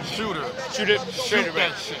a great shooter, shoot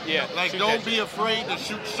that shit. Yeah. Like, don't be afraid to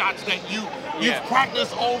shoot shots that you've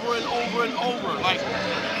practiced over and over and over.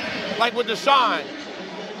 Like with Deshaun,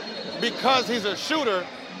 because he's a shooter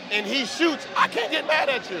and he shoots, I can't get mad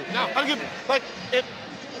at you. No. Like,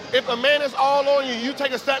 if a man is all on you, you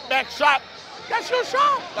take a step back shot, that's your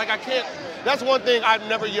shot. Like, I can't. That's one thing I've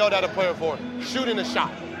never yelled at a player for, shooting a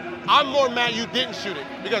shot. I'm more mad you didn't shoot it,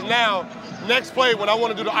 because now, next play, when I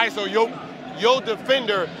want to do the ISO, your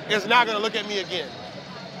defender is not going to look at me again.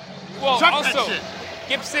 Well, Chuck also, that shit.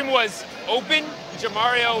 Gibson was open,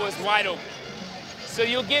 Jamario was wide open. So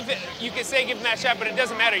you can say give him that shot, but it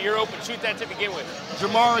doesn't matter. You're open. Shoot that to begin with.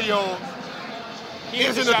 Jamario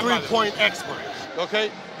isn't a three-point expert, okay?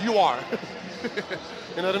 You are.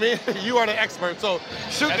 You know what I mean? You are the expert, so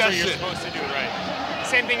shoot that's that what shit. You're supposed to do, right?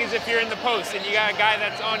 Same thing as if you're in the post and you got a guy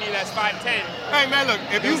that's on you that's 5'10". Hey, man, look,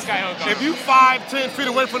 if you 5-10 feet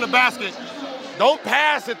away from the basket, don't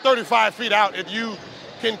pass it 35 feet out if you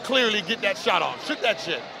can clearly get that shot off. Shoot that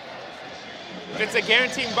shit. If it's a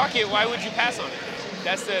guaranteed bucket, why would you pass on it?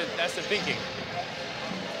 That's the thinking.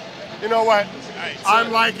 You know what? Right, so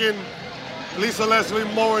I'm liking Lisa Leslie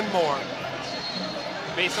more and more.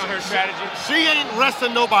 Based on her strategy? She ain't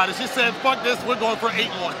resting nobody. She said, fuck this, we're going for 8-1.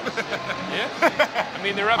 Yeah. I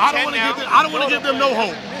mean, they're up 10 now. I don't want to give them no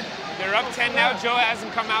hope. They're up 10 now. Joe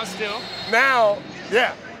hasn't come out still. Now,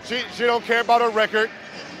 yeah, she don't care about her record.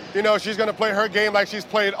 You know, she's going to play her game like she's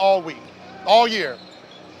played all week, all year.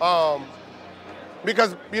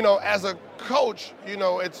 Because, you know, as a coach, you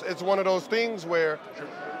know, it's one of those things where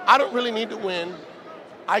I don't really need to win.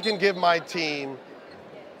 I can give my team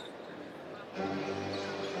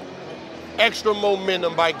extra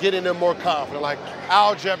momentum by getting them more confident. Like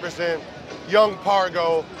Al Jefferson, young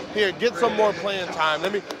Pargo, here, get some more playing time.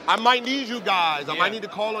 I might need you guys. I might need to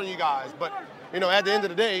call on you guys. But, you know, at the end of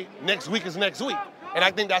the day, next week is next week. And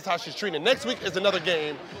I think that's how she's treating it. Next week is another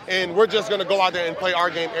game, and we're just going to go out there and play our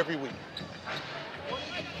game every week.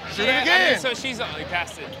 Shoot it again. I mean, so she's only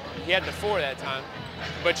passed it. He had the 4 that time.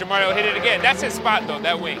 But Jamario hit it again. That's his spot, though,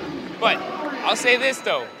 that wing. But I'll say this,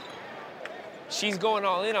 though. She's going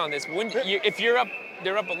all in on this. If they're up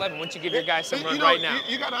 11, wouldn't you give your guys some run right now?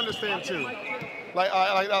 You got to understand, too.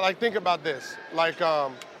 Like, think about this. Like,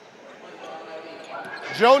 Joe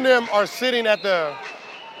and them are sitting at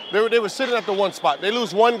they were sitting at the one spot. They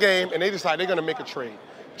lose one game, and they decide they're going to make a trade.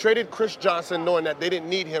 Traded Chris Johnson knowing that they didn't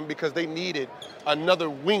need him because they needed another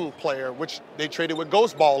wing player, which they traded with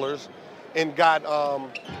Ghost Ballers and got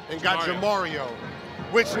Jamario,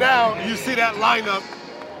 which now you see that lineup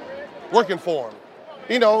working for him.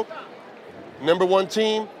 You know, number 1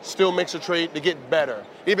 team still makes a trade to get better.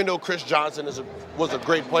 Even though Chris Johnson was a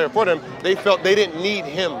great player for them, they felt they didn't need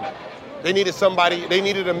him. They needed somebody, they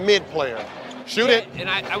needed a mid player. Shoot it. And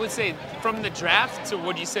I would say from the draft to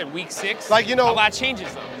what you said, week 6, like, you know, a lot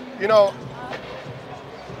changes though. You know,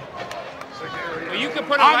 Well, you could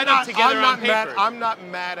put them right up together on paper. I'm not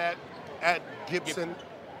mad at Gibson.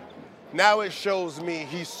 Now it shows me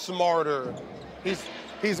he's smarter.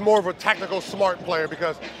 He's more of a tactical smart player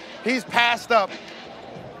because he's passed up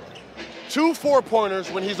 2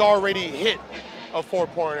 4-pointers when he's already hit a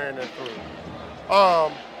 4-pointer and a 3.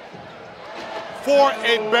 For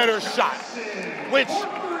a better shot, which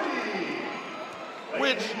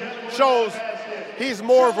shows he's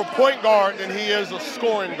more of a point guard than he is a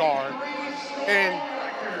scoring guard. And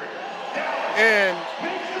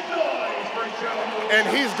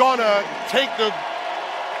he's gonna take the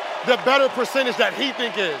better percentage that he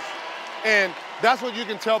think is. And that's what you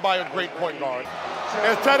can tell by a great point guard.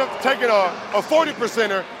 Instead of taking a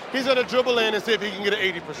 40%er, he's gonna dribble in and see if he can get an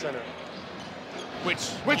 80%er.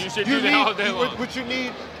 Which you should do that all day long. Which you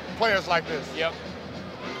need players like this. Yep.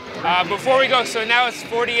 Before we go, so now it's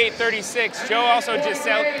 48-36. Joe also just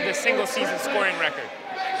set the single season scoring record.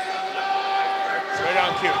 It's right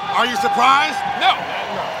on cue. Are you surprised? No.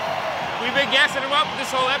 We've been gassing him up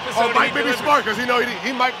this whole episode. Oh, Mike may be smart because he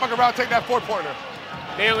might fuck around and take that 4-pointer.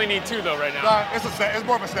 They only need 2 though right now. Nah, it's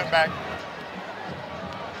more of a step back.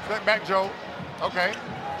 Step back, Joe. Okay.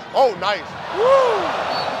 Oh, nice. Woo!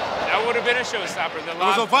 That would have been a showstopper. It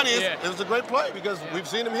was so funny. It was a great play because we've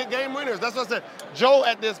seen him hit game winners. That's what I said. Joe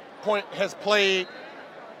at this point has played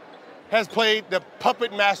the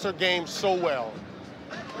puppet master game so well.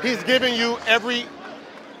 He's giving you every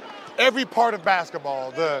part of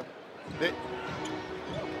basketball.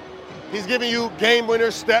 He's giving you game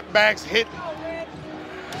winners, step backs, hit.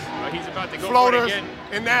 Well, he's about to go floaters, for it again.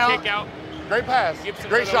 And now kick out. Great pass. Gibson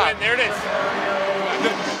great shot. Win. There it is.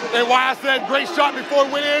 And why I said great shot before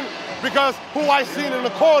it went in, because who I seen in the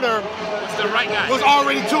corner was the right guy. Was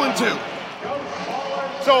already 2-2.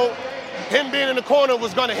 So him being in the corner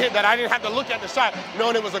was going to hit that. I didn't have to look at the shot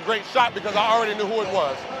knowing it was a great shot because I already knew who it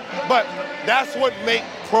was. But that's what make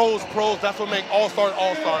pros. That's what make all-stars.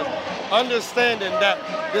 Understanding that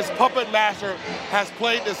this puppet master has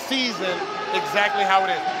played the season exactly how it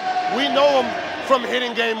is. We know him from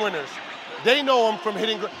hitting game winners. They know him from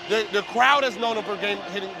hitting. The crowd has known him for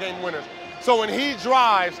hitting game winners. So when he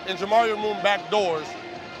drives and Jamario Moon backdoors,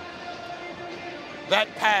 that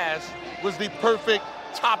pass was the perfect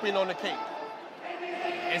topping on the cake.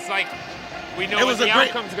 It's like we know what the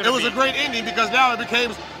outcome's going to be. It was a great ending because now it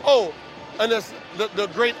became the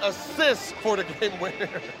great assist for the game winner.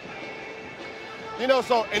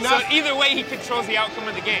 So either way he controls the outcome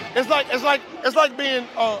of the game. It's like being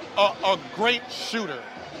a great shooter.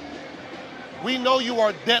 We know you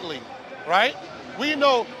are deadly, right? We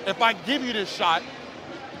know if I give you this shot,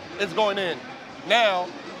 it's going in. Now,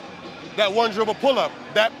 that one dribble pull-up,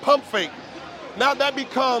 that pump fake, now that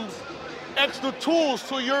becomes extra tools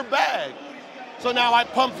to your bag. So now I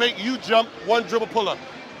pump fake, you jump, one dribble pull-up.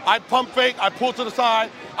 I pump fake, I pull to the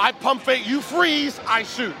side, I pump fake, you freeze, I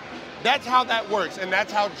shoot. That's how that works, and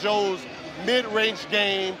that's how Joe's mid-range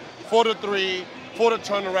game for the 3, for the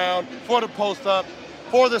turnaround, for the post-up,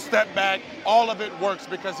 for the step back, all of it works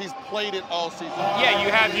because he's played it all season. Yeah,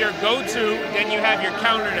 you have your go-to, then you have your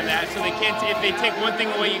counter to that. So they can't. If they take one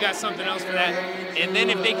thing away, you got something else for that. And then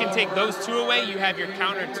if they can take those 2 away, you have your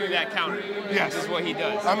counter to that counter. Yes. This is what he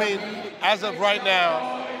does. I mean, as of right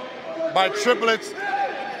now, by triplets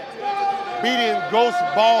beating Ghost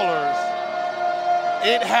Ballers,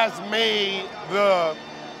 it has made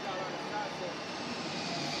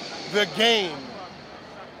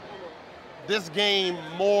this game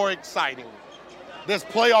more exciting. This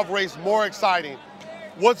playoff race more exciting.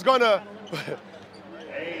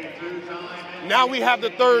 Now we have the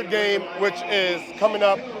 3rd game, which is coming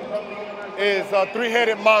up, is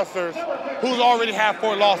Three-Headed Monsters, who's already have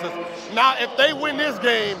 4 losses. Now, if they win this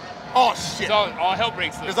game, oh shit. It's all hell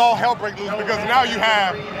breaks loose. It's all hell breaks loose because now you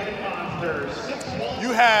have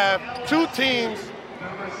 2 teams,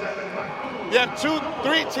 you have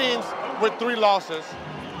 3 teams with 3 losses,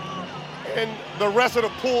 and the rest of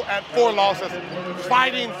the pool at 4 losses,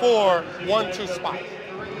 fighting for 1-2 spots.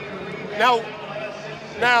 Now,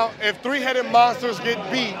 if Three-Headed Monsters get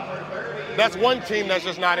beat, that's one team that's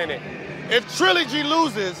just not in it. If Trilogy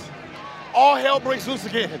loses, all hell breaks loose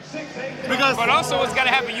again. But also what's got to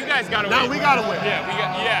happen, you guys got to win. Now we got to win.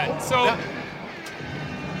 Yeah, so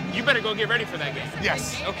you better go get ready for that game.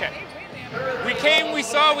 Yes. Okay. We came, we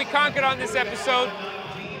saw, we conquered on this episode.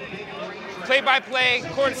 Play-by-play,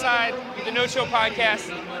 courtside, the No Chill podcast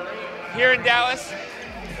here in Dallas.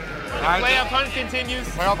 The playoff hunt continues.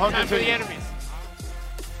 Playoff hunt Time continues. for the enemies.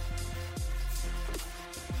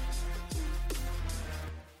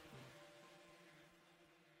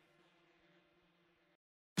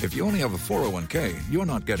 If you only have a 401k, you're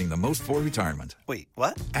not getting the most for retirement. Wait,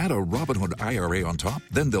 what? Add a Robinhood IRA on top,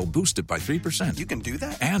 then they'll boost it by 3%. You can do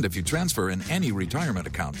that? And if you transfer in any retirement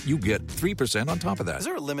account, you get 3% on top of that. Is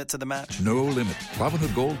there a limit to the match? No limit.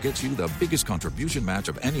 Robinhood Gold gets you the biggest contribution match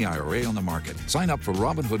of any IRA on the market. Sign up for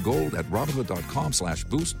Robinhood Gold at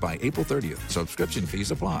Robinhood.com/boost by April 30th. Subscription fees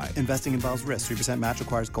apply. Investing involves risk. 3% match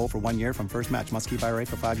requires gold for 1 year from first match. Must keep IRA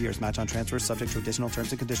for 5 years. Match on transfers subject to additional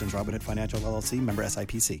terms and conditions. Robinhood Financial LLC. Member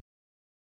SIPC.